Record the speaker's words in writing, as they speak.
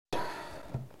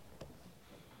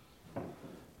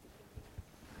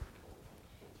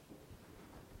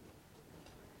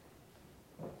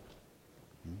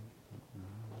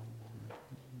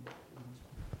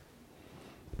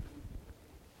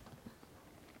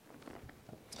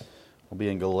We'll be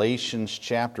in Galatians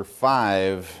chapter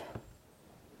 5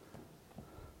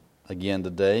 again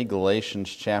today.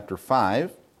 Galatians chapter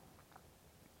 5.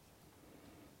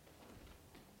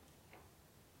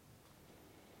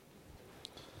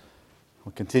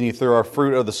 We'll continue through our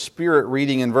fruit of the Spirit,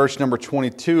 reading in verse number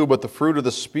 22. But the fruit of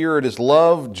the Spirit is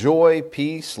love, joy,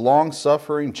 peace,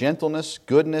 long-suffering, gentleness,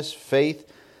 goodness,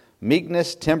 faith,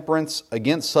 meekness, temperance.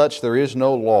 Against such there is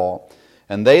no law.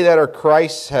 And they that are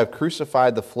Christ's have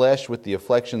crucified the flesh with the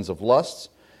affections of lusts.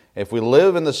 If we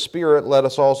live in the Spirit, let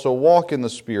us also walk in the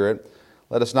Spirit.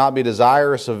 Let us not be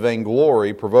desirous of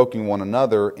vainglory, provoking one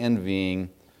another, envying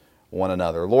one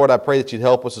another. Lord, I pray that you'd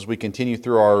help us as we continue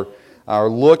through our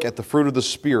look at the fruit of the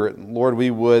Spirit. Lord,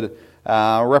 we would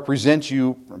represent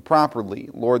you properly.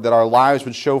 Lord, that our lives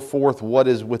would show forth what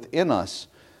is within us.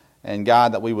 And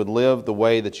God, that we would live the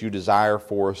way that you desire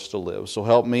for us to live. So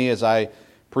help me as I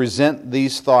present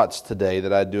these thoughts today,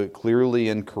 that I do it clearly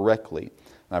and correctly.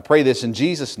 And I pray this in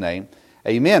Jesus' name.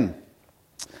 Amen.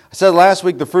 I said last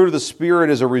week the fruit of the Spirit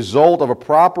is a result of a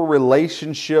proper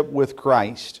relationship with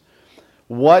Christ.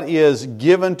 What is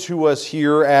given to us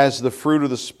here as the fruit of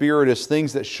the Spirit is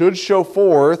things that should show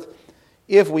forth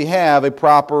if we have a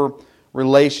proper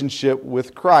relationship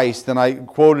with Christ. And I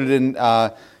quoted in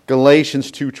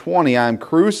Galatians 2:20, I am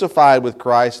crucified with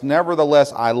Christ,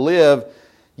 nevertheless I live,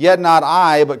 yet not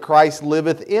I, but Christ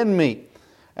liveth in me.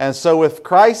 And so if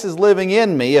Christ is living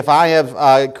in me, if I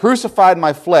have crucified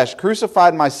my flesh,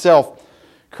 crucified myself,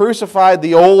 crucified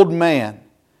the old man,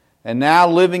 and now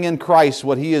living in Christ,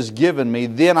 what He has given me,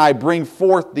 then I bring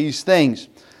forth these things.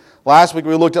 Last week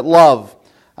we looked at love.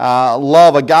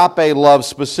 Love, agape love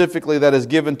specifically, that is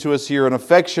given to us here, an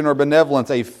affection or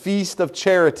benevolence, a feast of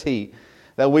charity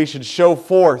that we should show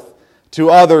forth to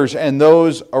others and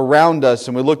those around us.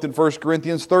 And we looked at 1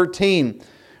 Corinthians 13,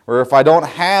 where if I don't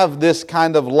have this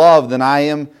kind of love, then I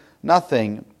am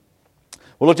nothing.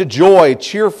 We looked at joy,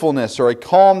 cheerfulness, or a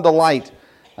calm delight.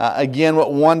 Again,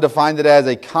 what one defined it as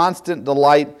a constant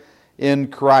delight in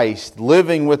Christ,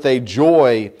 living with a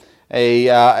joy,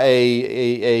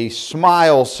 a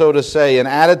smile, so to say, an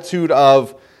attitude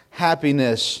of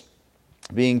happiness,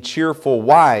 being cheerful.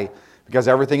 Why? Because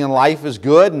everything in life is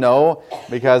good? No,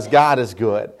 because God is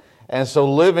good. And so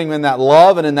living in that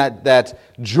love and in that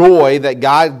joy that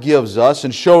God gives us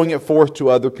and showing it forth to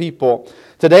other people.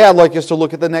 Today I'd like us to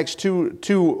look at the next two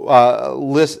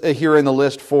lists here in the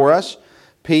list for us.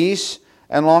 Peace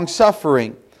and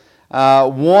long-suffering.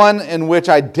 One in which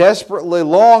I desperately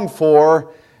long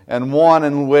for, and one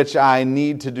in which I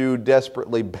need to do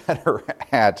desperately better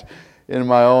at in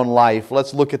my own life.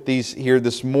 Let's look at these here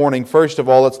this morning. First of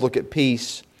all, let's look at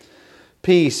peace.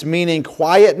 Peace, meaning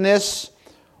quietness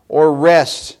or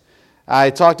rest. I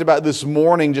talked about this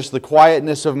morning just the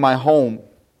quietness of my home.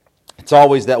 It's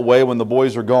always that way when the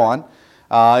boys are gone.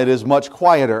 It is much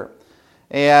quieter.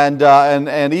 And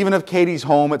even if Katie's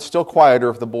home, it's still quieter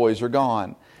if the boys are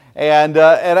gone. And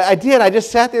I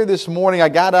just sat there this morning. I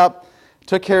got up,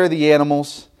 took care of the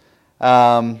animals,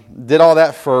 did all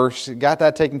that first, got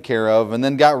that taken care of, and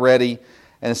then got ready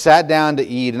and sat down to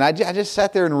eat. And I just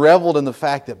sat there and reveled in the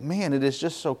fact that, man, it is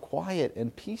just so quiet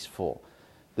and peaceful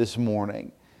this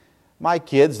morning. My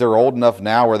kids, they're old enough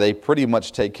now where they pretty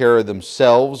much take care of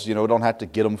themselves. You know, we don't have to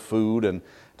get them food and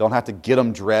don't have to get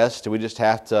them dressed. We just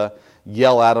have to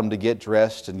yell at them to get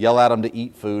dressed and yell at them to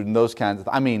eat food and those kinds of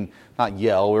things. I mean, not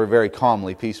yell. We're very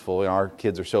calmly peaceful. You know, our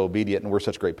kids are so obedient and we're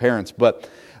such great parents. But,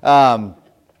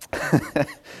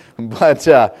 it's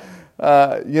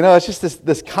just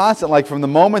this constant, like from the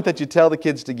moment that you tell the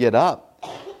kids to get up,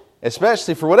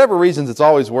 especially for whatever reasons, it's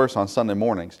always worse on Sunday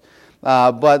mornings.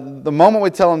 But the moment we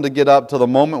tell them to get up to the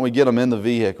moment we get them in the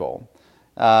vehicle,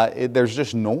 there's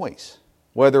just noise.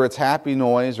 Whether it's happy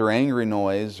noise or angry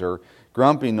noise or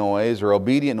grumpy noise or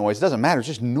obedient noise, it doesn't matter. It's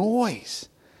just noise.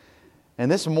 And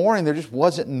this morning there just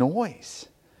wasn't noise.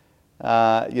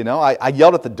 I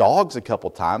yelled at the dogs a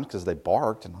couple times because they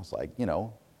barked, and I was like,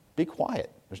 be quiet.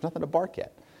 There's nothing to bark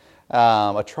at.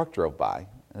 A truck drove by,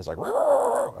 and it's like, what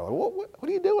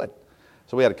are you doing?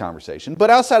 So we had a conversation. But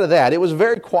outside of that, it was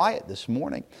very quiet this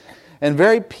morning and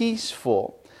very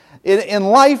peaceful. In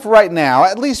life right now,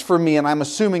 at least for me, and I'm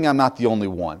assuming I'm not the only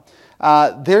one,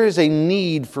 there is a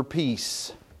need for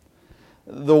peace.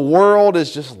 The world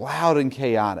is just loud and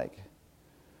chaotic.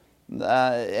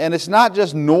 And it's not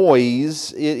just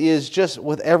noise, it is just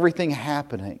with everything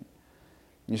happening.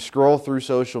 You scroll through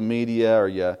social media, or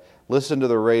you listen to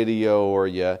the radio, or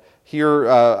you hear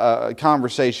a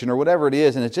conversation, or whatever it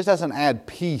is, and it just doesn't add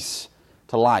peace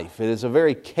to life. It is a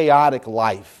very chaotic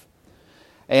life.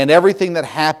 and everything that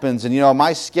happens. And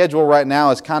my schedule right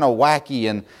now is kind of wacky,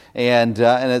 and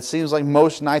it seems like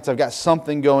most nights I've got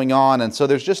something going on. And so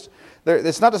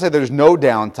it's not to say there's no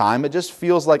downtime. It just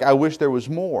feels like I wish there was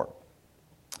more.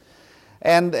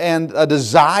 And a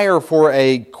desire for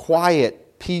a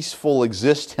quiet, peaceful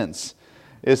existence.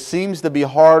 It seems to be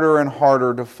harder and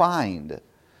harder to find.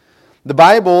 The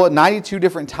Bible, 92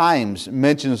 different times,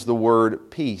 mentions the word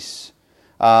peace,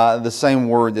 the same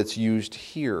word that's used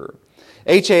here.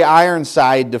 H.A.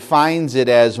 Ironside defines it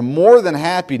as more than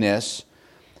happiness.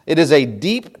 It is a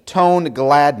deep-toned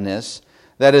gladness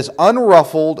that is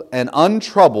unruffled and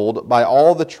untroubled by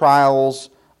all the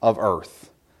trials of earth.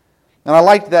 And I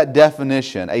liked that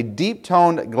definition. A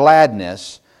deep-toned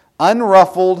gladness,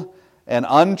 unruffled and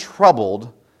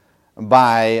untroubled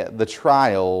by the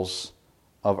trials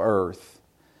of earth.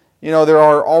 There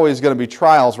are always going to be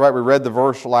trials, right? We read the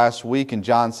verse last week in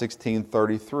John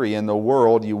 16:33. In the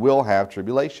world you will have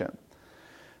tribulation.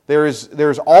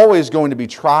 There's always going to be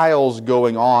trials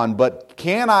going on, but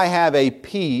can I have a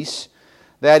peace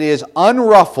that is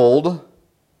unruffled,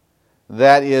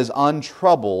 that is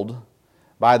untroubled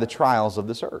by the trials of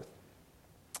this earth?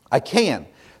 I can.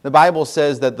 The Bible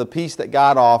says that the peace that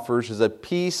God offers is a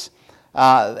peace,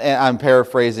 I'm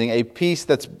paraphrasing, a peace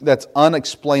that's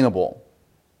unexplainable.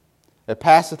 It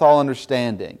passeth all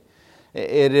understanding.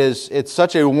 It's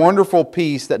such a wonderful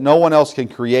peace that no one else can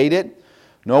create it,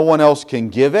 no one else can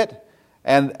give it,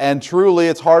 and truly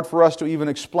it's hard for us to even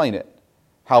explain it,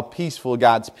 how peaceful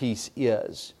God's peace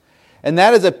is. And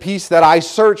that is a peace that I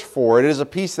search for. It is a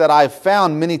peace that I've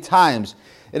found many times.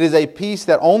 It is a peace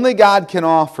that only God can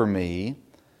offer me,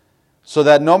 so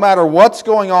that no matter what's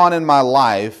going on in my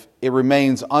life, it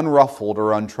remains unruffled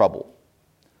or untroubled.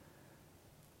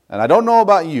 And I don't know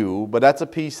about you, but that's a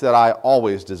peace that I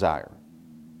always desire.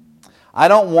 I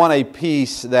don't want a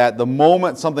peace that the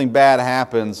moment something bad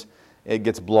happens, it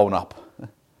gets blown up.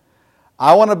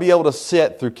 I want to be able to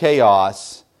sit through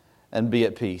chaos and be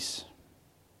at peace.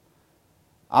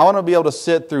 I want to be able to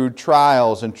sit through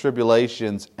trials and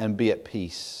tribulations and be at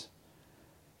peace.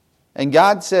 And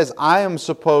God says, I am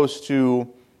supposed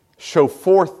to show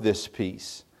forth this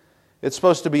peace. It's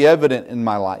supposed to be evident in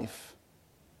my life.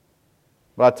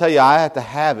 But I tell you, I have to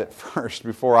have it first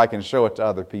before I can show it to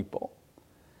other people.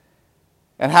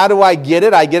 And how do I get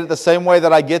it? I get it the same way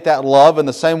that I get that love and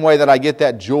the same way that I get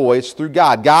that joy. It's through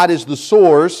God. God is the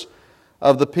source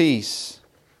of the peace.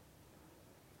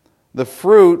 The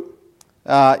fruit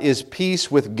is peace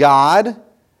with God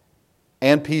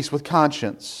and peace with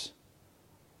conscience.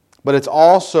 But it's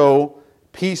also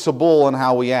peaceable in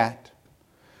how we act.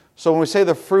 So when we say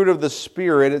the fruit of the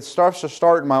Spirit, it starts to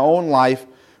start in my own life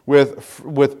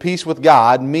with peace with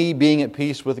God, me being at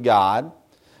peace with God,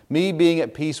 me being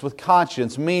at peace with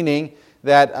conscience, meaning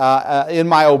that in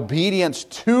my obedience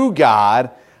to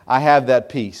God, I have that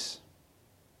peace.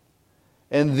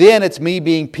 And then it's me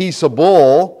being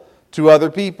peaceable to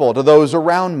other people, to those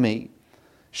around me,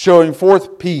 showing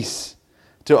forth peace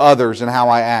to others in how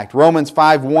I act. Romans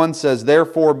 5:1 says,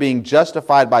 therefore, being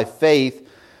justified by faith,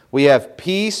 we have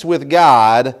peace with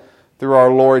God through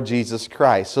our Lord Jesus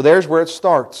Christ. So there's where it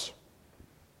starts.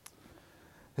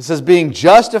 It says, being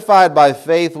justified by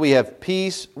faith, we have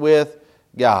peace with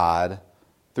God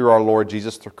through our Lord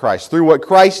Jesus Christ. Through what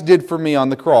Christ did for me on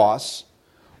the cross,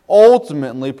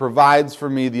 ultimately provides for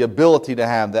me the ability to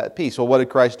have that peace. Well, what did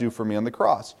Christ do for me on the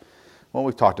cross? Well,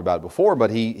 we've talked about it before,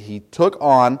 but He took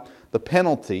on the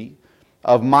penalty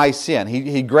of my sin.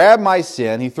 He grabbed my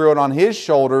sin, He threw it on His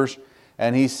shoulders,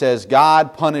 and He says,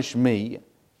 God, punish me.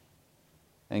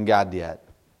 And God did.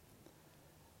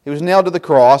 He was nailed to the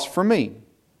cross for me.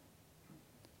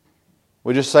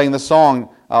 We just sang the song,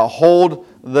 Hold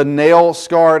the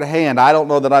Nail-Scarred Hand. I don't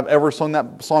know that I've ever sung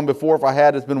that song before. If I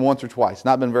had, it's been once or twice.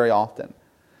 Not been very often.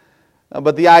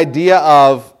 But the idea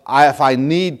of, if I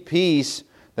need peace,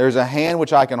 there's a hand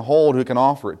which I can hold who can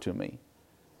offer it to me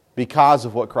because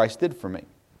of what Christ did for me.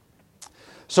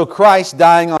 So Christ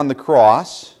dying on the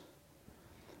cross,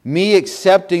 me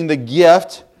accepting the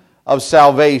gift of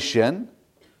salvation,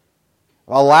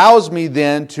 allows me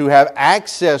then to have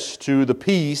access to the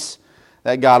peace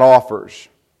that God offers.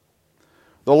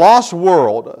 The lost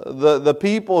world, the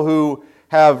people who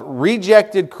have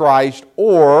rejected Christ,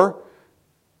 or,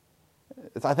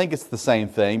 I think it's the same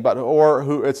thing, but or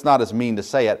who, it's not as mean to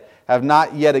say it, have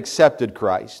not yet accepted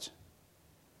Christ,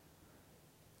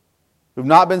 who've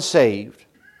not been saved,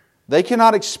 they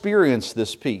cannot experience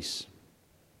this peace.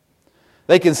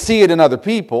 They can see it in other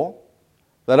people,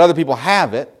 that other people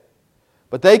have it,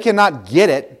 but they cannot get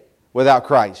it without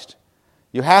Christ.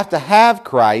 You have to have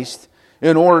Christ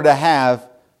in order to have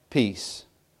peace.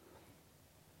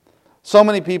 So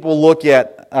many people look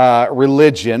at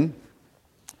religion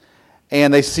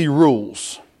and they see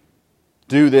rules.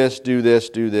 Do this, do this,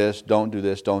 do this, don't do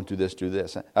this, don't do this, do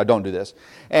this, don't do this.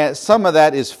 And some of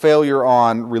that is failure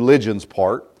on religion's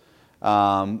part.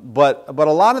 But a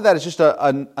lot of that is just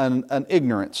an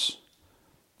ignorance,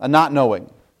 a not knowing.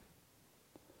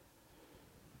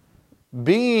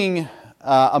 Being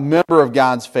a member of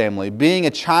God's family, being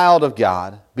a child of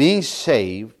God, being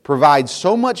saved, provides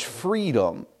so much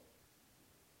freedom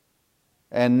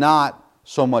and not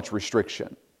so much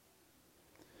restriction.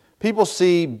 People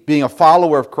see being a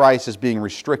follower of Christ as being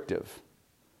restrictive.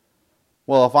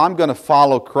 Well, if I'm going to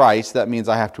follow Christ, that means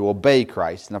I have to obey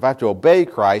Christ. And if I have to obey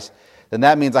Christ, then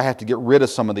that means I have to get rid of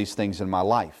some of these things in my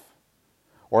life.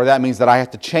 Or that means that I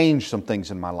have to change some things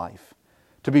in my life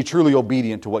to be truly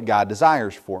obedient to what God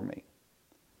desires for me.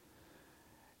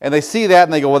 And they see that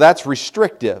and they go, well, that's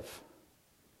restrictive.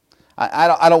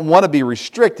 I don't want to be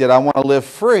restricted. I want to live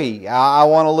free. I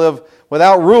want to live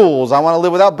without rules. I want to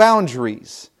live without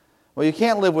boundaries. Well, you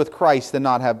can't live with Christ and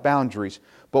not have boundaries.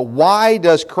 But why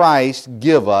does Christ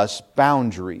give us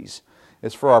boundaries?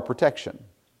 It's for our protection.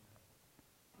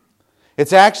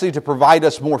 It's actually to provide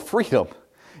us more freedom.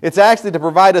 It's actually to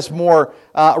provide us more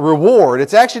reward.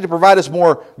 It's actually to provide us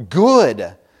more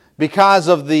good because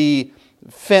of the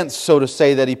fence, so to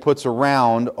say, that He puts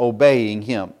around obeying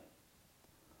Him.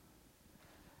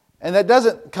 And that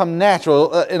doesn't come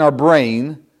natural in our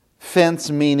brain. Fence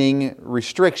meaning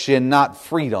restriction, not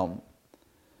freedom.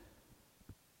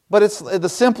 But it's the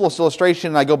simplest illustration,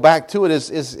 and I go back to it, is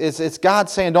it's God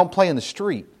saying, don't play in the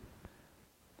street.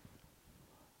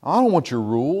 I don't want your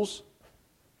rules.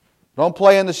 Don't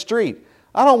play in the street.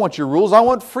 I don't want your rules. I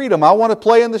want freedom. I want to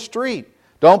play in the street.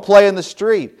 Don't play in the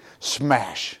street.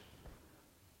 Smash.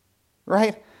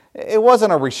 Right? It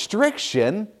wasn't a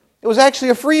restriction. It was actually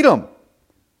a freedom.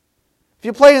 If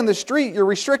you play in the street, you're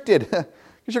restricted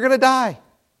because you're going to die.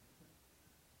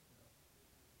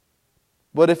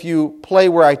 But if you play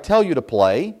where I tell you to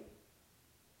play,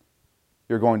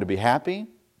 you're going to be happy.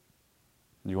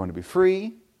 You're going to be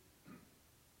free.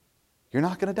 You're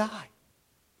not going to die.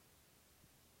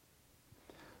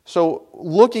 So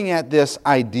looking at this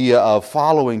idea of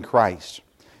following Christ,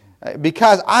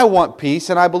 because I want peace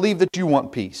and I believe that you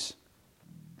want peace.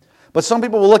 But some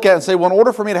people will look at it and say, well, in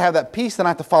order for me to have that peace, then I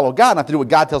have to follow God and I have to do what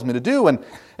God tells me to do. And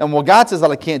well, God says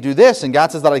that I can't do this, and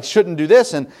God says that I shouldn't do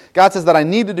this, and God says that I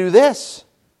need to do this.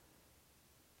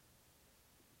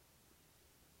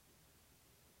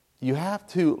 You have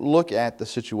to look at the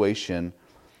situation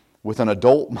with an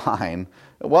adult mind,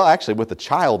 well, actually with a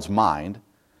child's mind,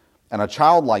 and a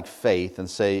childlike faith, and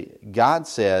say, God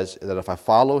says that if I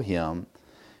follow Him,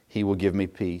 He will give me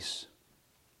peace.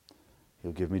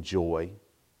 He'll give me joy.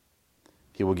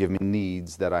 He will give me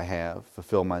needs that I have,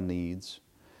 fulfill my needs.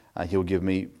 He will give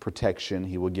me protection.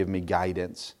 He will give me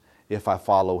guidance if I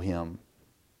follow Him.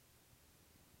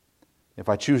 If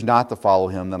I choose not to follow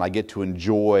Him, then I get to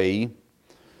enjoy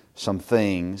some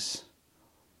things.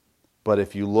 But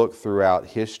if you look throughout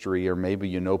history, or maybe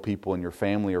you know people in your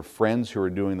family or friends who are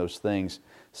doing those things,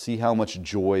 see how much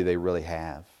joy they really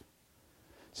have.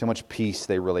 See how much peace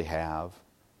they really have.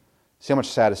 See how much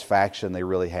satisfaction they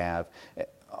really have.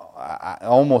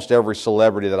 Almost every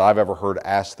celebrity that I've ever heard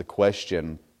ask the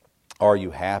question, are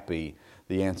you happy?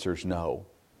 The answer is no.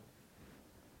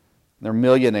 They're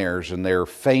millionaires and they're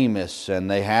famous and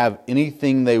they have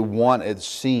anything they want, it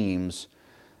seems.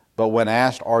 But when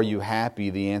asked, are you happy?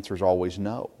 The answer is always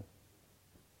no.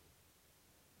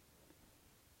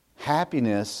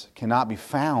 Happiness cannot be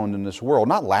found in this world,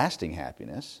 not lasting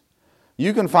happiness.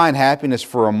 You can find happiness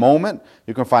for a moment.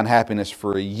 You can find happiness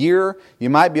for a year. You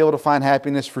might be able to find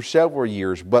happiness for several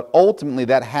years. But ultimately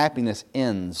that happiness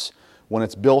ends when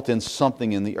it's built in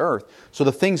something in the earth. So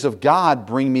the things of God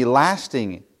bring me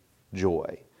lasting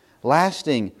joy,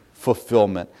 lasting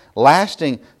fulfillment,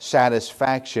 lasting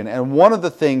satisfaction. And one of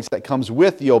the things that comes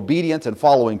with the obedience and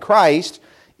following Christ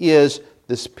is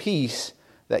this peace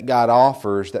that God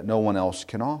offers that no one else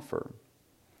can offer.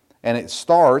 And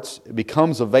it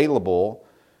becomes available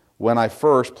when I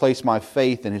first place my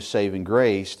faith in His saving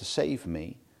grace to save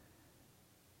me.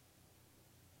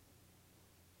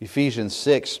 Ephesians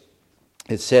 6,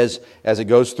 it says, as it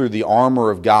goes through the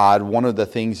armor of God, one of the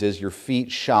things is your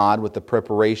feet shod with the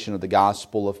preparation of the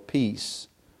gospel of peace.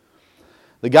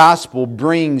 The gospel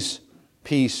brings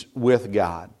peace with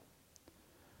God.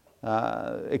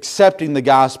 Accepting the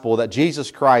gospel that Jesus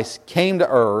Christ came to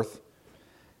earth,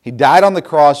 He died on the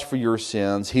cross for your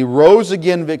sins. He rose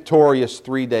again victorious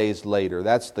 3 days later.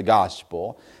 That's the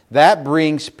gospel. That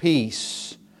brings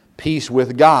peace. Peace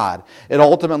with God. It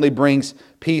ultimately brings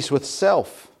peace with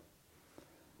self.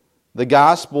 The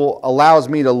gospel allows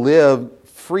me to live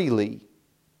freely,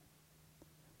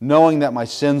 knowing that my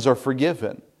sins are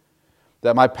forgiven,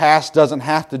 that my past doesn't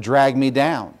have to drag me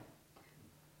down.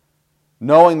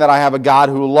 Knowing that I have a God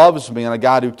who loves me and a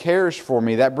God who cares for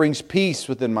me, that brings peace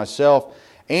within myself,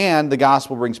 and the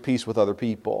gospel brings peace with other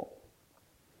people.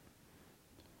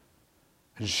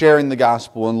 And sharing the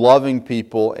gospel and loving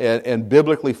people and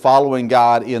biblically following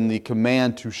God in the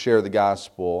command to share the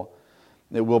gospel,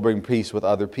 it will bring peace with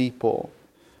other people.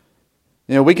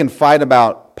 You know, we can fight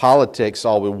about politics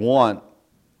all we want,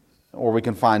 or we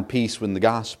can find peace with the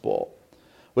gospel.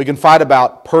 We can fight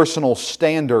about personal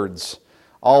standards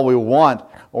all we want,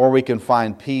 or we can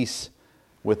find peace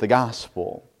with the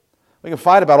gospel. We can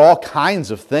fight about all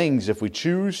kinds of things if we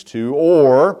choose to,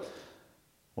 or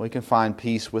we can find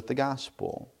peace with the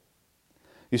gospel.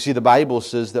 You see, the Bible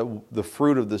says that the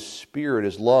fruit of the Spirit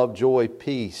is love, joy,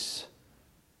 peace.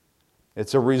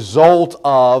 It's a result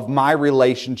of my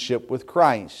relationship with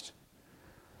Christ.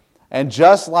 And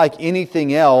just like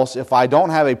anything else, if I don't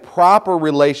have a proper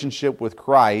relationship with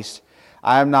Christ,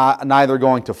 I'm neither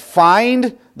going to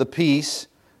find the peace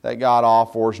that God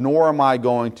offers, nor am I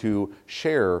going to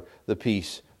share the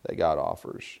peace that God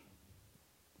offers.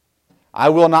 I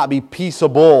will not be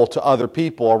peaceable to other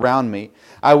people around me.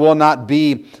 I will not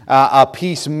be a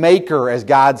peacemaker, as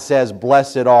God says,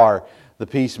 blessed are the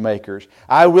peacemakers.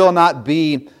 I will not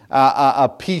be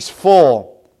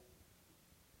peaceful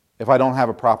if I don't have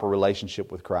a proper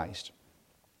relationship with Christ.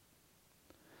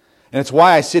 And it's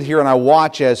why I sit here and I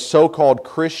watch as so-called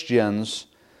Christians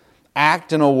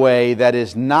act in a way that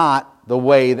is not the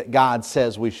way that God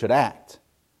says we should act.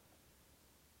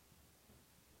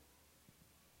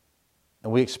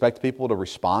 And we expect people to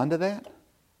respond to that?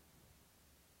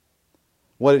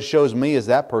 What it shows me is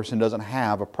that person doesn't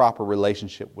have a proper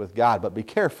relationship with God. But be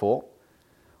careful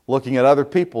looking at other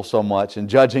people so much and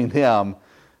judging them.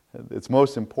 It's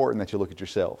most important that you look at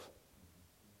yourself.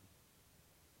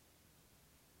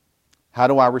 How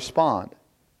do I respond?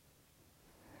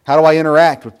 How do I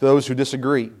interact with those who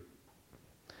disagree?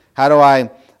 How do I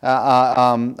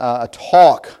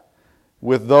talk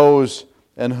with those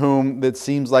in whom it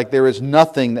seems like there is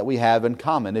nothing that we have in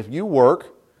common? If you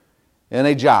work in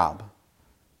a job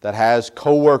that has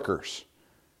co-workers,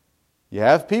 you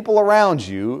have people around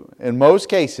you, in most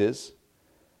cases,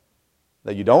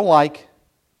 that you don't like,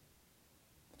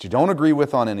 that you don't agree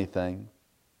with on anything,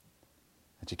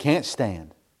 that you can't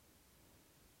stand.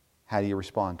 How do you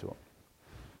respond to them?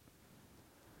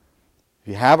 If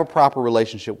you have a proper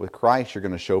relationship with Christ, you're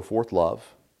going to show forth love.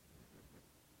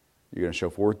 You're going to show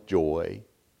forth joy.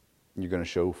 You're going to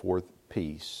show forth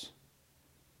peace.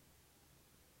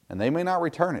 And they may not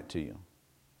return it to you.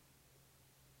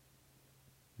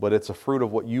 But it's a fruit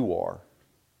of what you are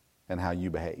and how you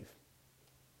behave.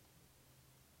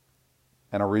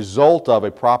 And a result of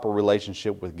a proper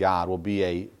relationship with God will be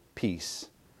a peace.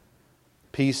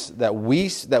 Peace that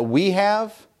we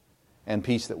have and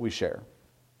peace that we share.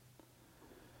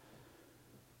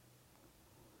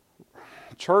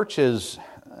 Church has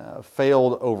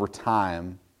failed over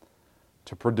time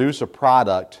to produce a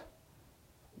product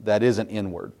that isn't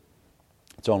inward.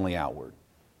 It's only outward.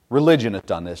 Religion has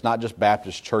done this, not just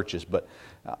Baptist churches, but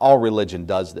all religion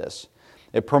does this.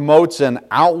 It promotes an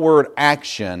outward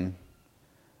action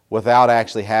without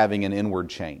actually having an inward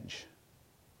change.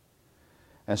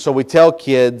 And so we tell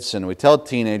kids and we tell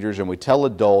teenagers and we tell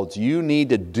adults, you need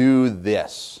to do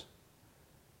this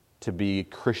to be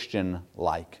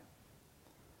Christian-like.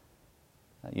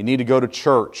 You need to go to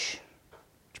church,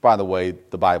 which, by the way,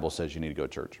 the Bible says you need to go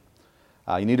to church.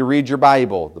 You need to read your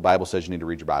Bible. The Bible says you need to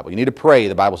read your Bible. You need to pray.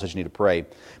 The Bible says you need to pray.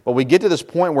 But we get to this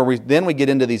point where we get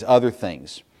into these other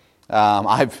things.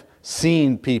 I've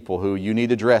seen people who you need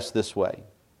to dress this way.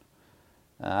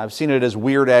 I've seen it as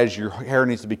weird as your hair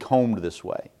needs to be combed this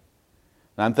way.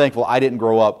 And I'm thankful I didn't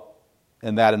grow up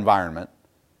in that environment.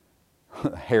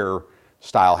 Hair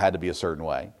style had to be a certain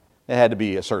way. It had to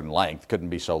be a certain length. Couldn't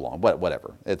be so long. But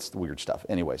whatever. It's weird stuff.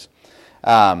 Anyways.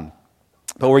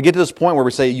 But we get to this point where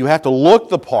we say you have to look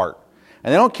the part.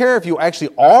 And they don't care if you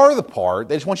actually are the part.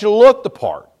 They just want you to look the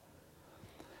part.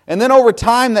 And then over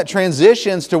time that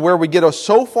transitions to where we get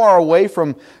so far away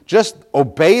from just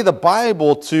obey the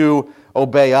Bible to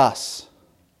obey us.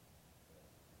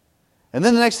 And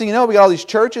then the next thing you know, we got all these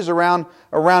churches around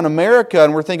America,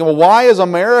 and we're thinking, well, why is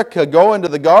America going to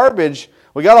the garbage?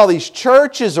 We got all these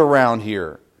churches around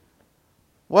here.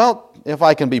 Well, if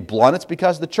I can be blunt, it's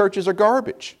because the churches are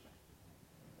garbage.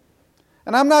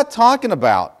 And I'm not talking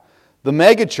about the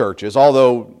mega churches,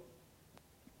 although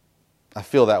I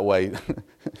feel that way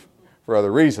for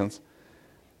other reasons.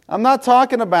 I'm not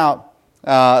talking about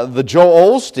the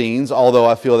Joel Osteens, although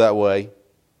I feel that way.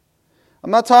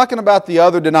 I'm not talking about the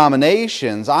other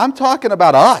denominations. I'm talking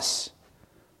about us.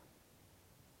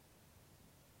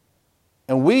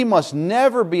 And we must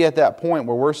never be at that point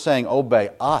where we're saying, obey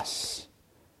us.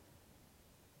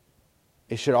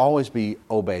 It should always be,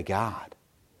 obey God.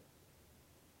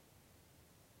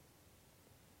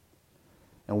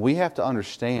 And we have to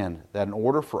understand that in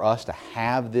order for us to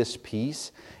have this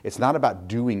peace, it's not about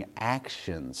doing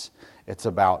actions. It's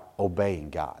about obeying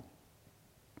God.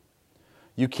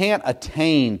 You can't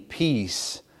attain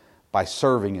peace by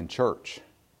serving in church.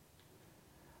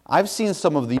 I've seen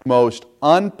some of the most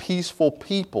unpeaceful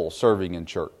people serving in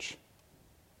church.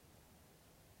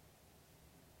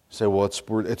 You say, well,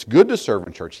 it's good to serve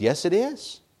in church. Yes, it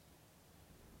is.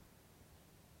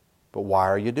 But why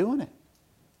are you doing it?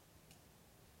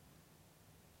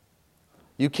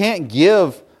 You can't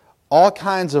give all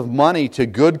kinds of money to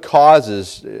good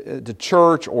causes, to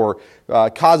church or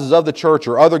causes of the church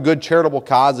or other good charitable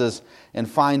causes and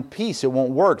find peace. It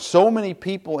won't work. So many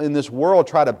people in this world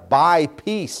try to buy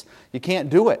peace. You can't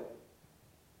do it.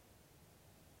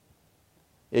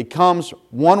 It comes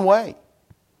one way,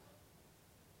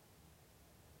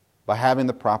 by having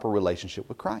the proper relationship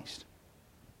with Christ.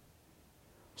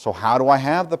 So how do I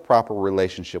have the proper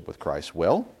relationship with Christ?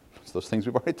 Well, it's those things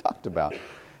we've already talked about.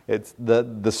 It's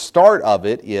the start of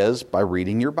it is by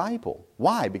reading your Bible.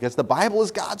 Why? Because the Bible is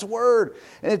God's Word.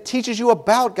 And it teaches you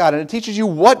about God. And it teaches you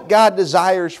what God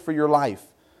desires for your life.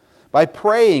 By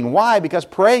praying. Why? Because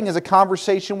praying is a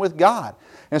conversation with God.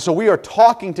 And so we are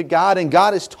talking to God and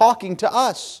God is talking to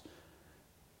us.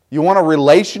 You want a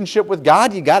relationship with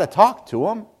God? You got to talk to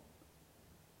Him.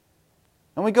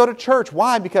 And we go to church.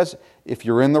 Why? Because if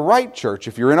you're in the right church,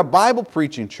 if you're in a Bible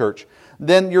preaching church,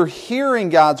 then you're hearing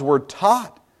God's Word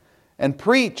taught and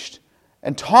preached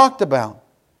and talked about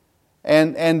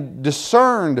and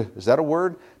discerned, is that a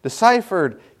word?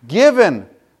 Deciphered, given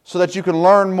so that you can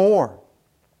learn more.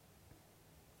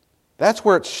 That's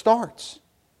where it starts.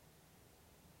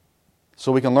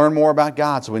 So we can learn more about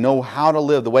God, so we know how to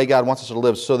live the way God wants us to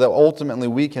live, so that ultimately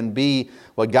we can be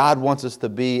what God wants us to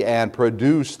be and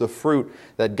produce the fruit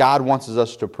that God wants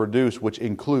us to produce, which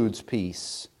includes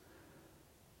peace.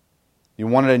 You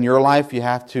want it in your life, you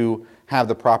have to have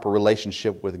the proper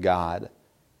relationship with God.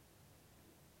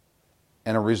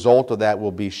 And a result of that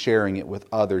will be sharing it with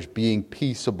others, being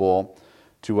peaceable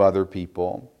to other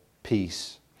people.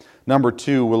 Peace. Number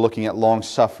 2, we're looking at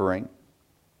long-suffering.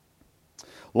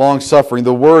 Long-suffering,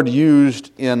 the word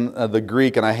used in the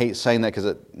Greek, and I hate saying that because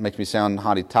it makes me sound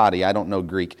hotty-toddy. I don't know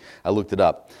Greek. I looked it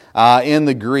up. In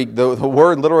the Greek, the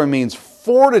word literally means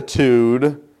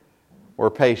fortitude or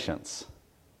patience.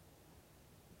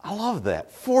 I love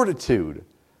that. Fortitude.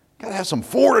 Got to have some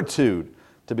fortitude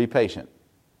to be patient.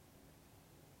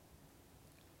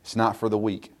 It's not for the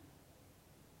weak.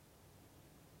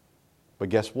 But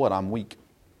guess what? I'm weak.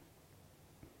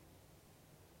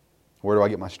 Where do I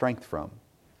get my strength from?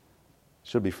 It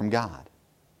should be from God.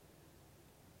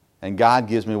 And God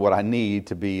gives me what I need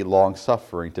to be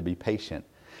long-suffering, to be patient.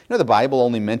 You know, the Bible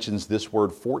only mentions this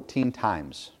word 14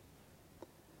 times.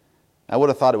 I would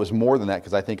have thought it was more than that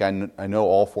because I think I know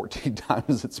all 14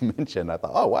 times it's mentioned. I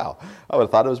thought, oh wow, I would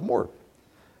have thought it was more.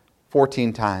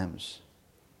 14 times.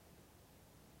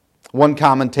 One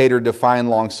commentator defined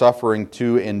long-suffering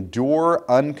to endure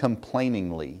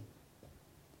uncomplainingly.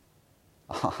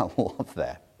 I love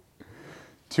that.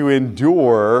 To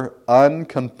endure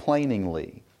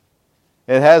uncomplainingly.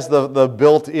 It has the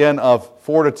built-in of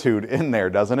fortitude in there,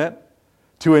 doesn't it?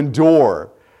 To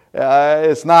endure.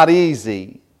 It's not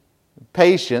easy.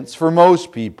 Patience, for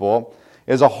most people,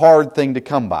 is a hard thing to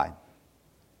come by.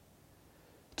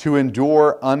 To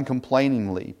endure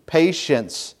uncomplainingly.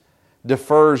 Patience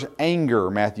defers anger,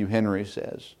 Matthew Henry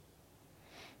says.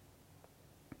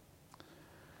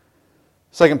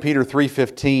 2 Peter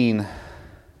 3:15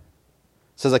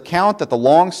 says, account that the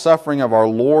long-suffering of our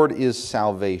Lord is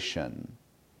salvation.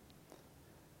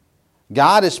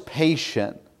 God is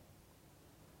patient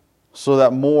so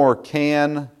that more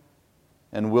can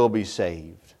and will be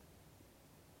saved.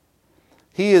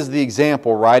 He is the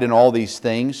example, right, in all these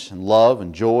things, in love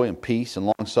and joy and peace and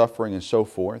long-suffering and so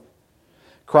forth.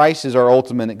 Christ is our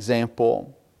ultimate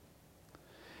example.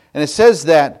 And it says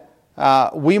that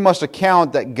we must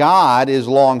account that God is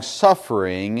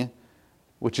long-suffering,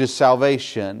 which is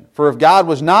salvation. For if God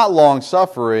was not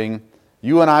long-suffering,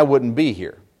 you and I wouldn't be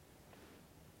here.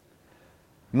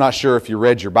 I'm not sure if you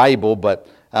read your Bible, but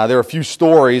there are a few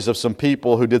stories of some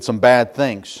people who did some bad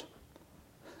things.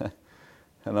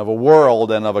 And of a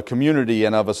world and of a community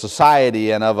and of a society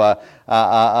and of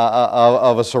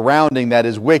a surrounding that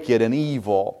is wicked and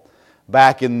evil.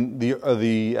 Back in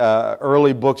the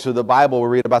early books of the Bible, we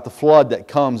read about the flood that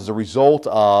comes as a result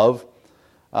of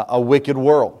a wicked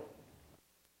world.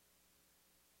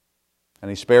 And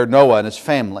He spared Noah and his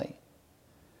family.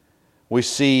 We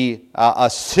see a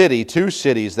city, two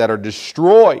cities that are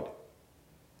destroyed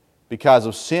because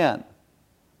of sin.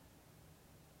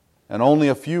 And only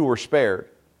a few were spared.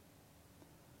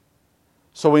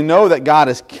 So we know that God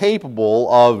is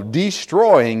capable of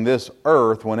destroying this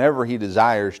earth whenever He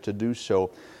desires to do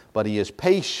so. But He is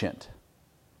patient.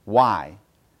 Why?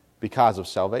 Because of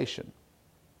salvation.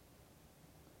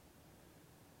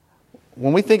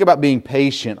 When we think about being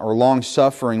patient or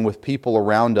long-suffering with people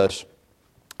around us,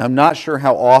 I'm not sure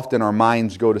how often our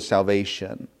minds go to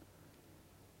salvation.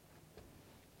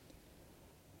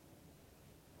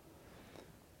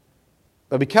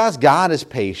 But because God is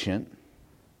patient,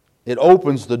 it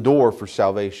opens the door for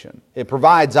salvation. It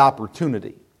provides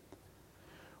opportunity.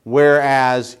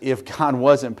 Whereas if God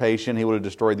wasn't patient, He would have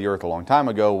destroyed the earth a long time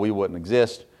ago. We wouldn't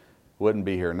exist, wouldn't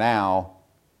be here now,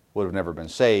 would have never been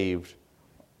saved,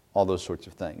 all those sorts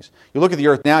of things. You look at the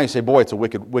earth now, you say, boy, it's a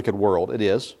wicked world. It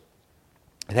is.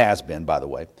 It has been, by the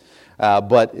way.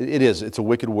 But it is. It's a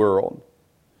wicked world.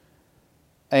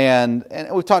 And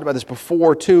we've talked about this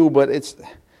before too, but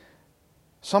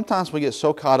sometimes we get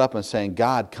so caught up in saying,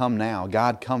 God, come now,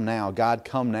 God, come now, God,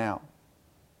 come now.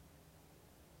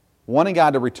 Wanting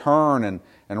God to return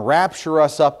and rapture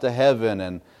us up to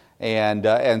heaven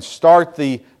and start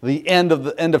the end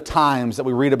of times that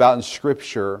we read about in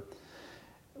Scripture,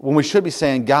 when we should be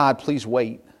saying, God, please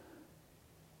wait.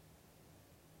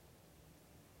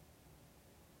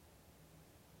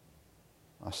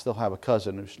 I still have a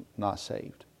cousin who's not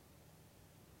saved.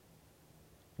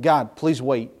 God, please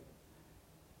wait.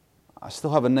 I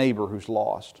still have a neighbor who's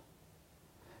lost.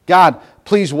 God,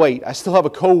 please wait. I still have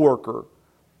a coworker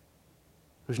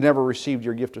who's never received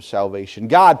your gift of salvation.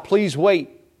 God, please wait.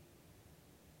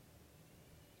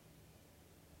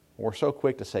 We're so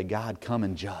quick to say, God, come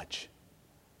and judge.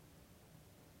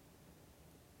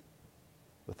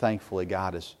 But thankfully,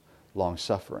 God is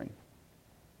long-suffering.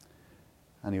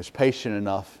 And He was patient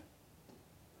enough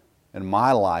in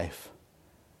my life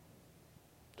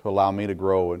to allow me to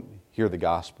grow and hear the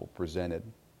gospel presented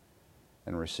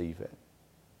and receive it.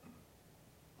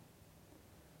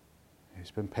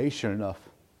 He's been patient enough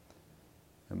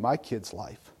in my kids'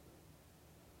 life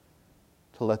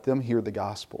to let them hear the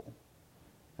gospel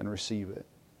and receive it.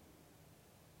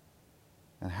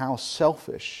 And how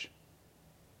selfish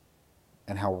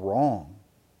and how wrong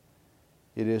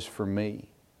it is for me,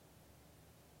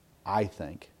 I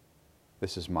think,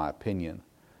 this is my opinion,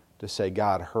 to say,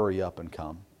 God, hurry up and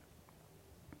come.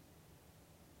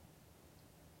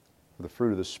 For the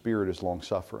fruit of the Spirit is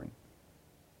long-suffering,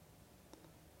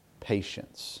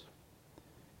 patience,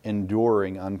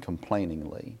 enduring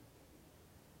uncomplainingly.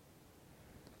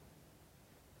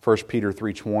 1 Peter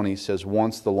 3:20 says,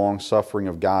 once the long-suffering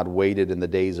of God waited in the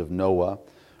days of Noah,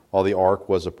 while the ark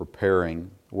was a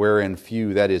preparing, wherein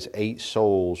few, that is 8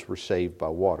 souls, were saved by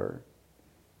water.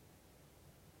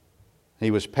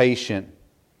 He was patient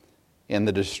in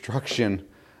the destruction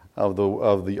of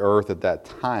the earth at that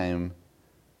time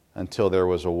until there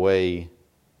was a way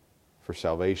for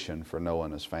salvation for Noah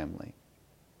and his family.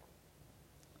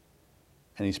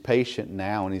 And He's patient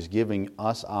now, and He's giving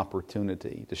us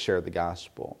opportunity to share the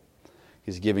gospel.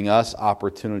 He's giving us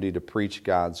opportunity to preach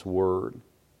God's word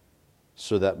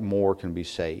so that more can be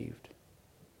saved.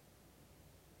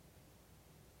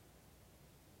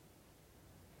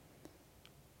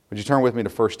 Would you turn with me to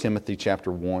 1 Timothy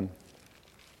chapter 1?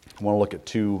 I want to look at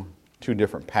two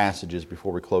different passages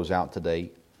before we close out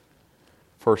today.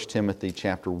 1 Timothy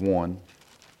chapter 1.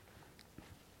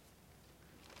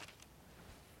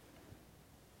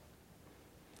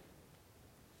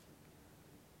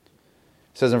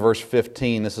 It says in verse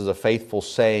 15, this is a faithful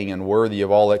saying and worthy of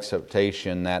all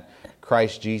acceptation, that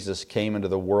Christ Jesus came into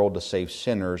the world to save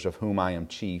sinners, of whom I am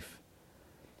chief.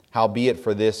 Howbeit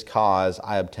for this cause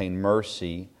I obtained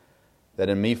mercy, that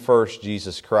in me first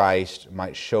Jesus Christ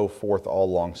might show forth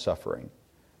all longsuffering,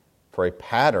 for a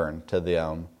pattern to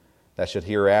them that should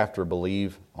hereafter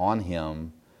believe on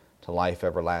Him to life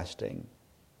everlasting.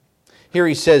 Here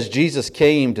he says Jesus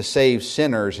came to save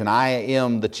sinners, and I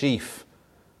am the chief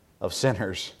of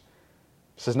sinners.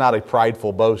 This is not a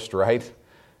prideful boast, right?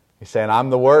 He's saying, I'm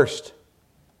the worst.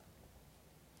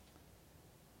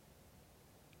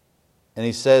 And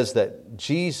he says that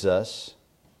Jesus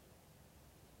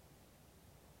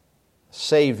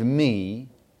saved me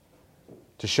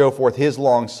to show forth His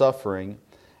long suffering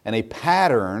and a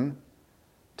pattern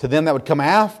to them that would come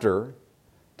after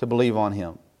to believe on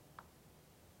Him.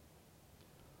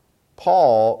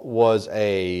 Paul was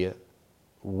a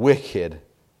wicked,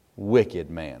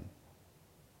 wicked man.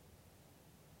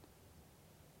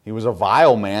 He was a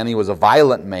vile man. He was a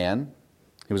violent man.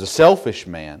 He was a selfish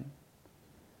man.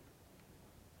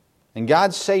 And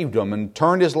God saved him and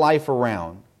turned his life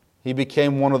around. He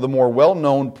became one of the more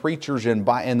well-known preachers in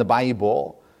the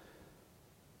Bible.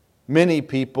 Many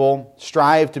people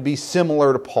strive to be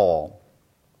similar to Paul.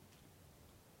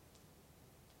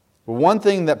 But one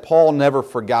thing that Paul never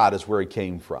forgot is where he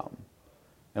came from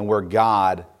and where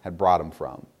God had brought him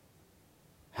from.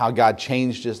 How God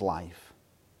changed his life.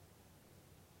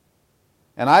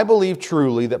 And I believe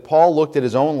truly that Paul looked at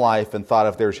his own life and thought,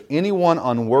 if there's anyone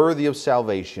unworthy of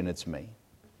salvation, it's me.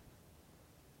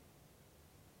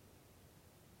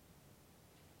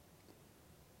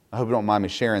 I hope you don't mind me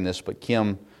sharing this, but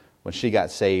Kim, when she got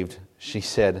saved, she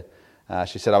said, I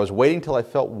was waiting till I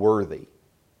felt worthy.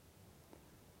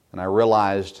 And I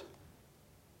realized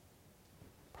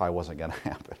probably wasn't going to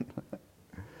happen.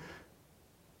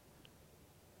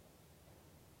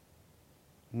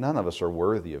 None of us are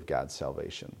worthy of God's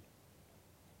salvation.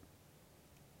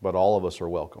 But all of us are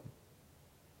welcome.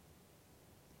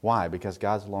 Why? Because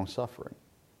God's long-suffering.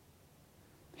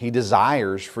 He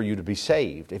desires for you to be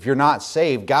saved. If you're not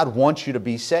saved, God wants you to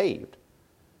be saved.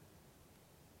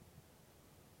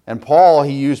 And Paul,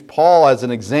 he used Paul as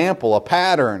an example, a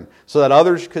pattern, so that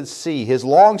others could see. His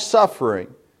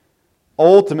long-suffering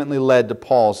ultimately led to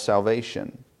Paul's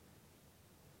salvation.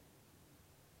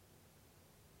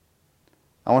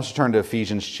 I want us to turn to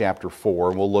Ephesians chapter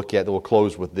 4, and we'll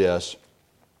close with this.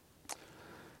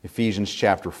 Ephesians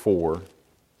chapter 4.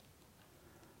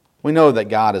 We know that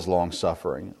God is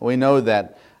long-suffering. We know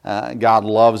that God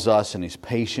loves us and He's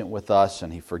patient with us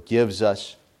and He forgives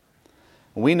us.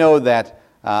 We know that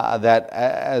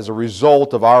as a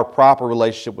result of our proper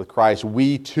relationship with Christ,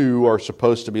 we too are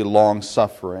supposed to be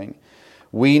long-suffering.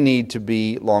 We need to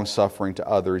be long-suffering to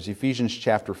others. Ephesians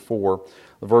chapter 4,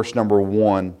 verse number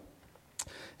 1.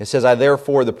 It says, I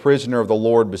therefore, the prisoner of the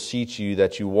Lord, beseech you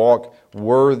that you walk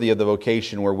worthy of the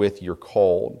vocation wherewith you're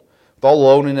called, with all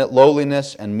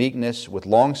lowliness and meekness, with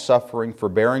long-suffering,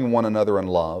 forbearing one another in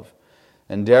love,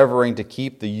 endeavoring to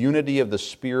keep the unity of the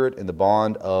Spirit in the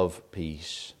bond of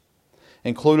peace.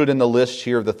 Included in the list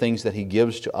here of the things that He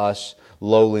gives to us,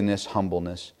 lowliness,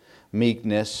 humbleness,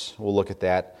 meekness, we'll look at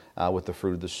that with the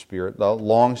fruit of the Spirit, the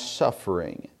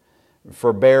long-suffering,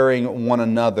 forbearing one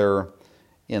another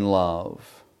in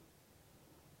love.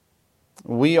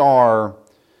 We are,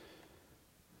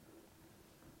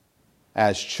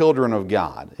 as children of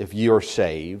God, if you are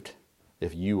saved,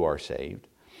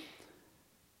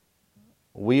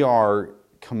 we are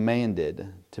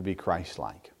commanded to be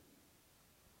Christ-like.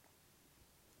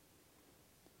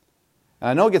 And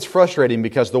I know it gets frustrating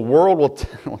because the world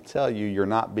will tell you you're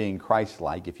not being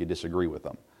Christ-like if you disagree with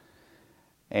them.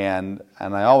 And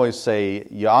I always say,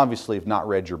 you obviously have not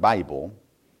read your Bible,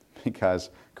 because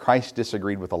Christ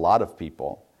disagreed with a lot of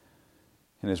people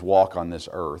in His walk on this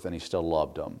earth, and He still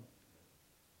loved them.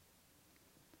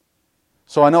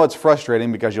 So I know it's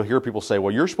frustrating because you'll hear people say,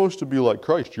 well, you're supposed to be like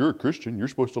Christ. You're a Christian. You're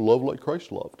supposed to love like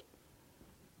Christ loved.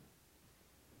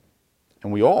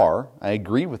 And we are. I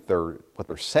agree with what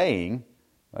they're saying.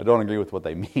 I don't agree with what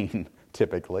they mean,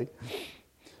 typically.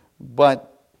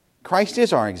 But Christ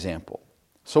is our example.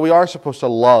 So we are supposed to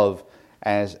love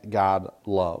as God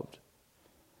loved.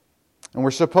 And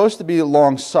we're supposed to be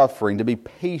long-suffering, to be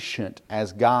patient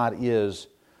as God is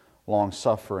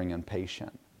long-suffering and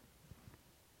patient.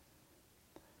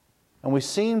 And we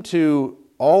seem to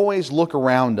always look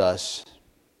around us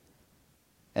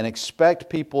and expect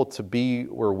people to be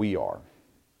where we are,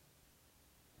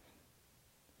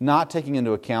 not taking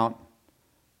into account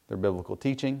their biblical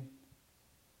teaching,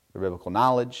 their biblical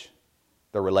knowledge,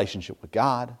 their relationship with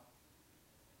God.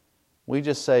 We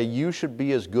just say, you should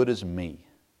be as good as me.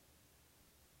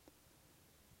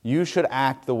 You should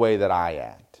act the way that I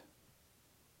act.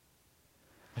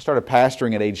 I started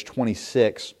pastoring at age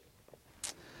 26,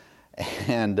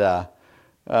 and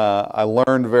I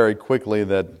learned very quickly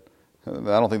that I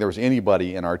don't think there was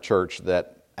anybody in our church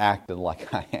that acted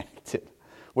like I acted,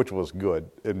 which was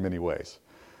good in many ways.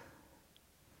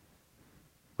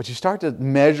 But you start to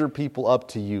measure people up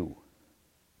to you.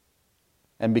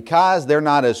 And because they're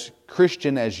not as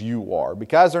Christian as you are,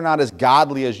 because they're not as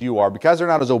godly as you are, because they're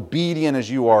not as obedient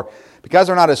as you are, because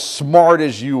they're not as smart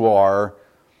as you are,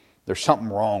 there's something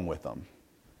wrong with them.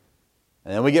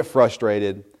 And then we get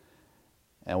frustrated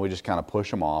and we just kind of push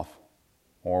them off,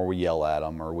 or we yell at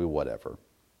them, or we whatever.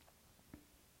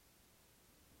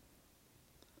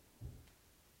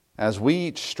 As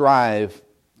we strive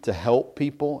to help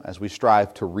people, as we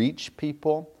strive to reach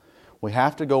people, we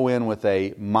have to go in with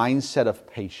a mindset of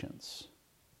patience.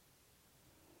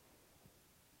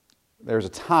 There's a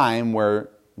time where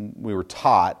we were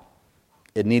taught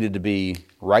it needed to be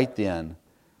right then,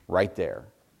 right there.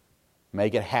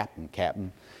 Make it happen,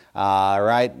 Captain.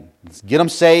 Right? Let's get them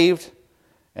saved,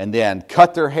 and then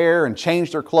cut their hair and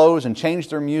change their clothes and change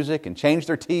their music and change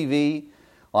their TV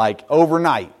like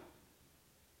overnight.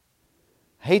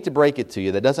 I hate to break it to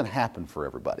you, that doesn't happen for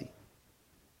everybody.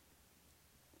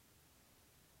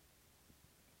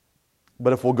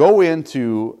 But if we'll go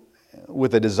into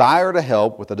with a desire to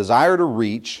help, with a desire to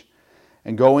reach,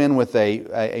 and go in with a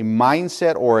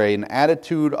mindset or an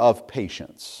attitude of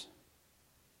patience,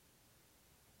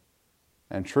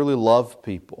 and truly love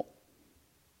people,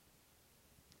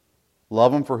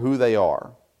 love them for who they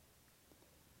are,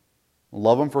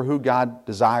 love them for who God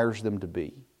desires them to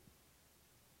be.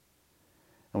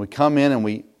 And we come in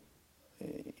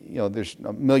and there's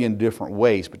a million different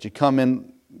ways, but you come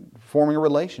in forming a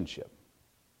relationship.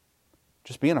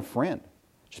 Just being a friend.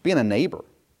 Just being a neighbor.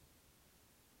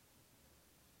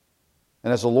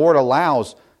 And as the Lord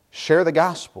allows, share the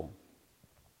gospel.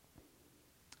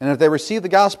 And if they receive the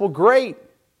gospel, great.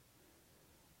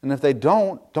 And if they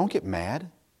don't get mad.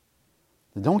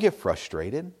 Don't get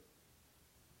frustrated.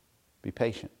 Be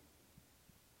patient.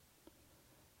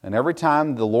 And every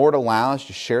time the Lord allows,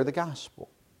 you share the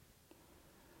gospel.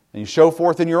 And you show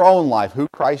forth in your own life who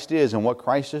Christ is and what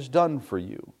Christ has done for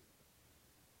you.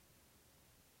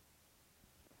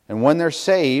 And when they're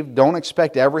saved, don't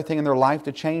expect everything in their life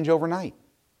to change overnight.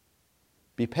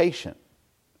 Be patient.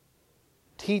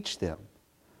 Teach them.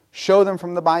 Show them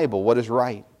from the Bible what is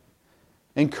right.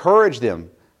 Encourage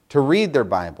them to read their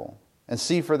Bible and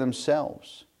see for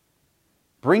themselves.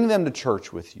 Bring them to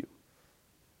church with you.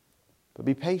 But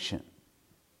be patient.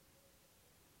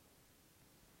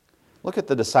 Look at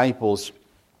the disciples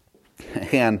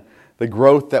and the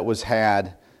growth that was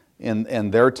had in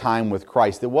their time with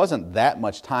Christ. It wasn't that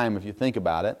much time if you think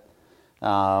about it.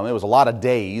 It was a lot of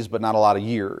days, but not a lot of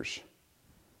years.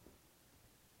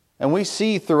 And we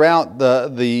see throughout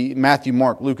the Matthew,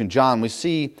 Mark, Luke, and John, we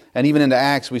see, and even into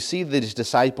Acts, we see these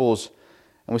disciples,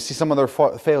 and we see some of their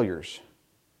failures.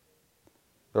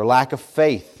 Their lack of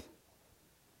faith.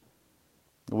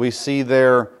 We see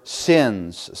their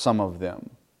sins, some of them.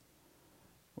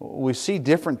 We see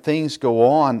different things go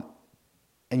on,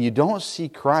 and you don't see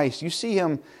Christ. You see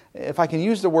Him, if I can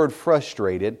use the word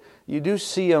frustrated, you do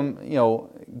see Him,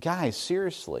 guys,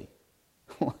 seriously.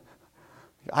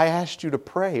 I asked you to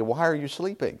pray. Why are you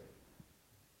sleeping?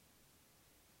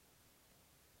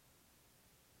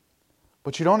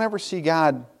 But you don't ever see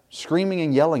God screaming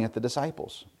and yelling at the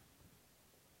disciples.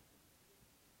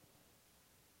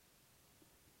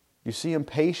 You see Him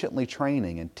patiently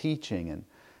training and teaching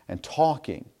and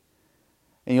talking.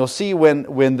 And you'll see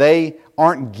when they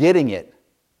aren't getting it,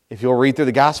 if you'll read through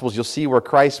the Gospels, you'll see where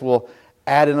Christ will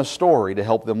add in a story to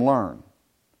help them learn.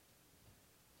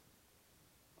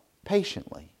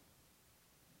 Patiently.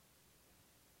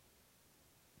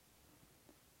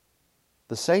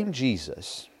 The same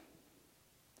Jesus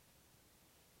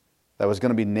that was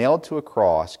going to be nailed to a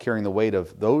cross carrying the weight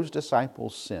of those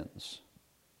disciples' sins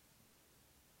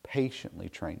patiently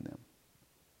trained them,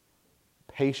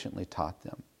 patiently taught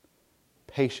them,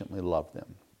 patiently loved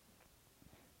them.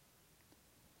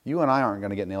 You and I aren't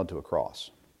going to get nailed to a cross.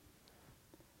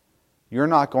 You're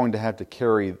not going to have to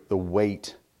carry the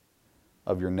weight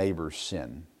of your neighbor's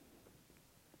sin.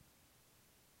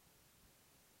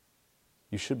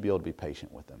 You should be able to be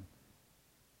patient with them.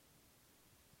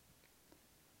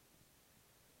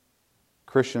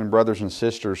 Christian brothers and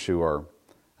sisters who are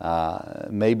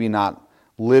maybe not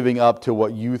living up to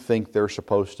what you think they're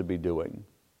supposed to be doing,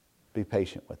 be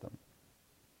patient with them.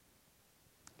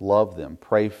 Love them,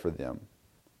 pray for them,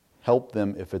 help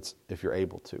them if you're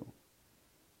able to.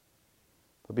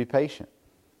 But be patient.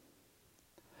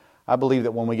 I believe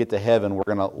that when we get to heaven, we're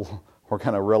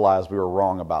gonna realize we were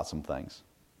wrong about some things.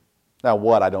 Now,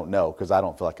 what, I don't know, because I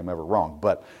don't feel like I'm ever wrong.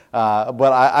 But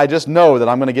I just know that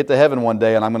I'm going to get to heaven one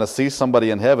day, and I'm going to see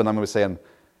somebody in heaven. I'm going to be saying,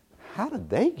 how did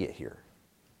they get here?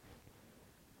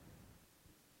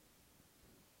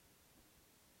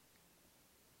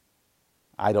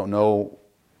 I don't know.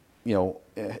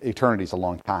 Eternity's a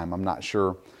long time. I'm not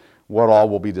sure what all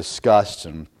will be discussed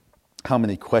and how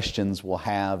many questions we'll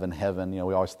have in heaven.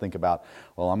 We always think about,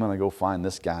 well, I'm going to go find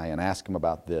this guy and ask him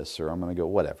about this, or I'm going to go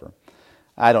whatever.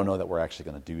 I don't know that we're actually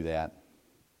going to do that.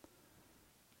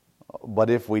 But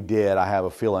if we did, I have a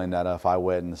feeling that if I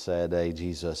went and said, hey,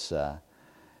 Jesus,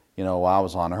 while I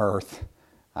was on earth,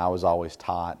 I was always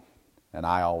taught, and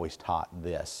I always taught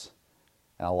this.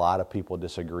 and a lot of people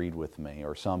disagreed with me,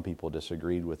 or some people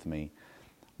disagreed with me.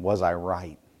 Was I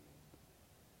right?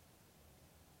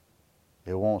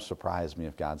 It won't surprise me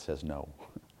if God says no.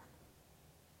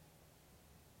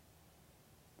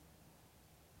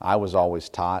 I was always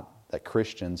taught that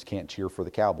Christians can't cheer for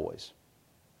the Cowboys.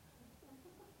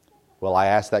 Will I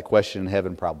ask that question in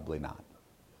heaven? Probably not.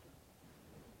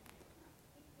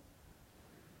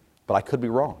 But I could be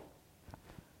wrong.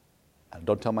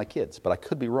 Don't tell my kids, but I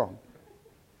could be wrong.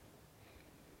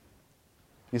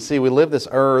 You see, we live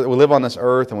on this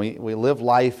earth, and we live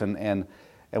life, and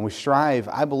we strive,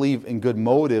 I believe, in good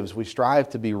motives. We strive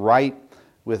to be right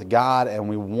with God, and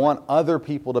we want other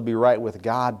people to be right with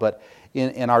God, but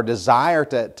in our desire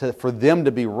for them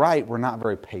to be right, we're not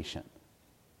very patient.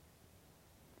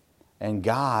 And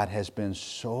God has been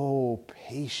so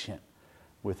patient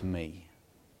with me.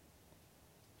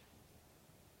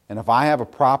 And if I have a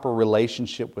proper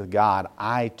relationship with God,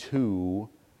 I too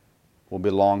will be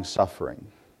long-suffering,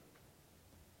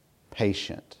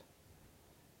 patient,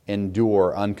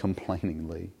 endure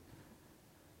uncomplainingly,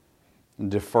 and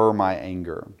defer my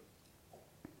anger,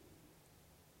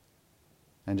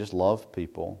 and just love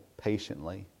people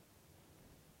patiently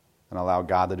and allow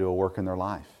God to do a work in their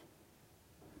life.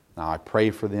 Now, I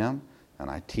pray for them, and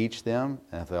I teach them,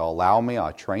 and if they'll allow me,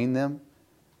 I'll train them.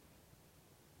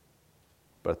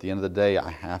 But at the end of the day, I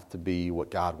have to be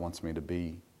what God wants me to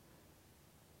be.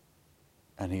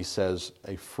 And He says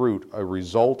a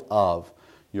result of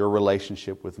your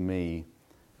relationship with me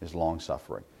is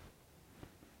long-suffering.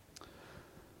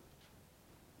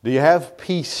 Do you have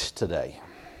peace today?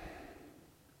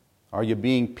 Are you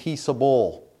being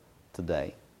peaceable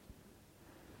today?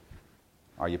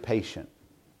 Are you patient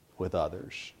with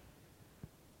others?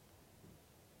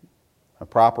 A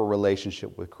proper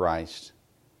relationship with Christ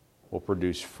will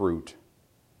produce fruit.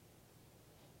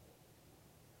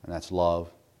 And that's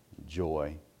love,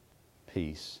 joy,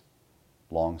 peace,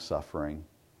 long-suffering.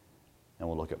 And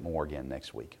we'll look at more again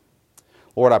next week.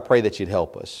 Lord, I pray that You'd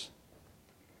help us.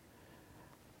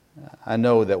 I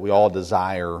know that we all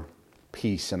desire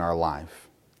peace in our life.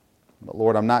 But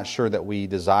Lord, I'm not sure that we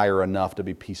desire enough to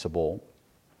be peaceable.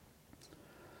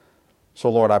 So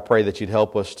Lord, I pray that You'd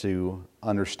help us to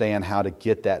understand how to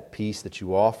get that peace that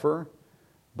You offer,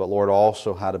 but Lord,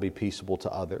 also how to be peaceable to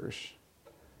others.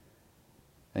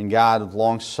 And God,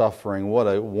 long-suffering, what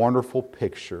a wonderful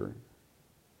picture,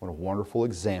 what a wonderful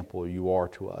example You are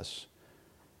to us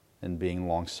in being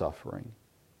long-suffering.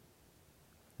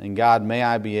 And God, may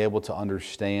I be able to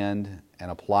understand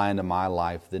and apply into my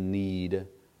life the need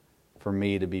for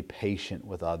me to be patient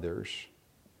with others.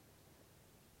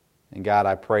 And God,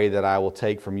 I pray that I will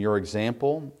take from Your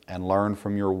example and learn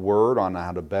from Your word on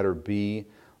how to better be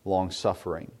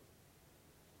long-suffering.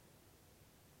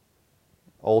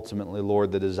 Ultimately,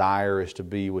 Lord, the desire is to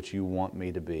be what You want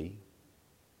me to be.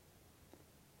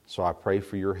 So I pray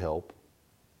for Your help.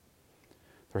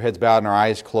 With our heads bowed and our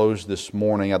eyes closed this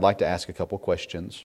morning, I'd like to ask a couple questions.